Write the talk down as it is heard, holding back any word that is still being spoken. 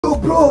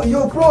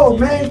Yo, bro,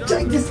 man,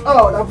 check this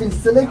out. I've been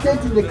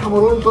selected in the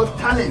Cameroon Got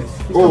Talent.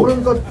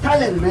 Cameroon Got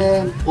Talent,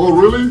 man. Oh,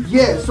 really?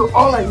 Yeah, so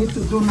all I need to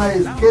do now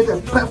is get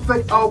a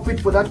perfect outfit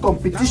for that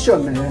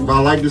competition, man. But I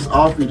like this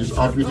outfit. This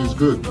outfit is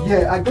good.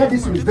 Yeah, I got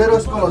this in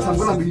various colors. I'm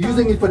gonna be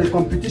using it for the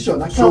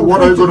competition. So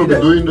what are you gonna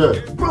be doing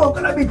there? Bro,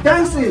 I'm gonna be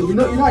dancing. You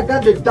know, I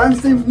got the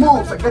dancing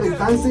moves.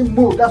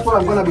 That's what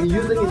I'm gonna be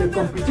using in the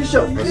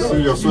competition. I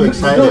see, you're so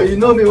excited. You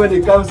know me when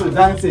it comes to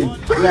dancing.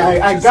 Yeah,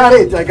 I got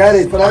it.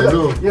 But I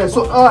know. Yeah,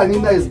 so all I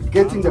need now is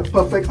getting the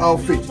perfect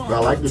outfit. But I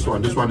like this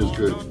one. This one is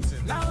good.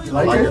 You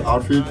I like it? the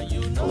outfit.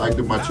 I like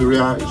the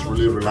material. It's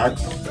really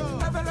relaxed.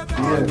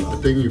 Yeah. I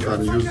think you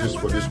can use this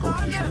for this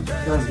competition.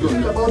 That's good.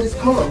 Think about this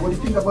color. What do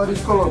you think about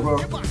this color, bro?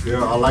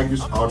 Yeah, I like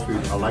this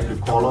outfit. I like the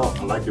color.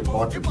 I like the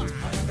button.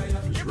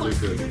 It's really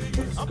good.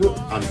 It's good.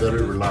 And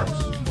very relaxed.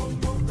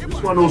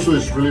 This one also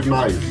is really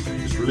nice.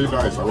 It's really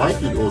nice. I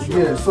like it also.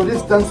 Yeah, so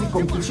this dancing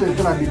competition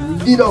is gonna be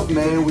lit up,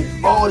 man, with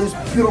all these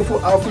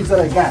beautiful outfits that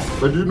I got.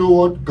 But you know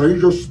what? Can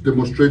you just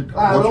demonstrate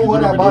I what don't you're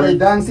worry gonna be about the doing?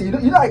 dancing.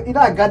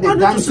 I got the I need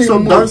to see dancing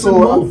some move. dancing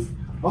move.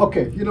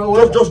 Okay, you know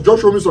what? Just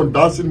show me some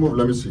dancing move.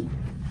 Let me see.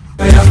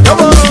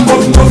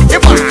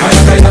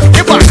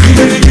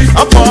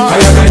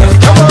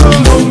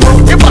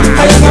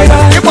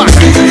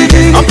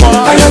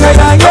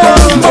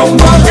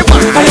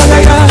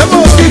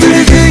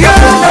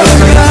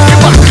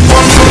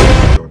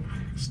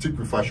 Stick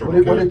with fashion. What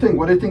do you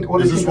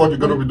think? Is this what you're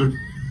gonna be doing?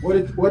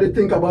 What do you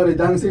think about the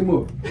dancing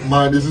move?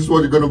 Man, is this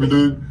what you're gonna be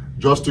doing?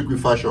 Just stick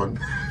with fashion.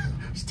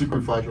 Stick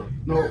with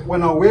fashion. No,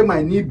 when I wear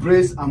my knee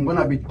brace, I'm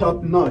gonna be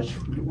top notch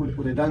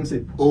with the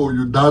dancing. Oh,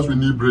 you dance with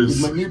knee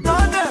brace. With my knee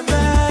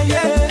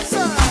brace.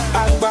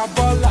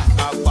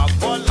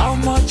 How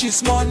much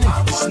is money?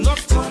 It's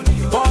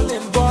nothing.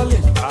 Balling.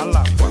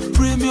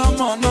 Premium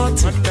or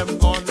nothing.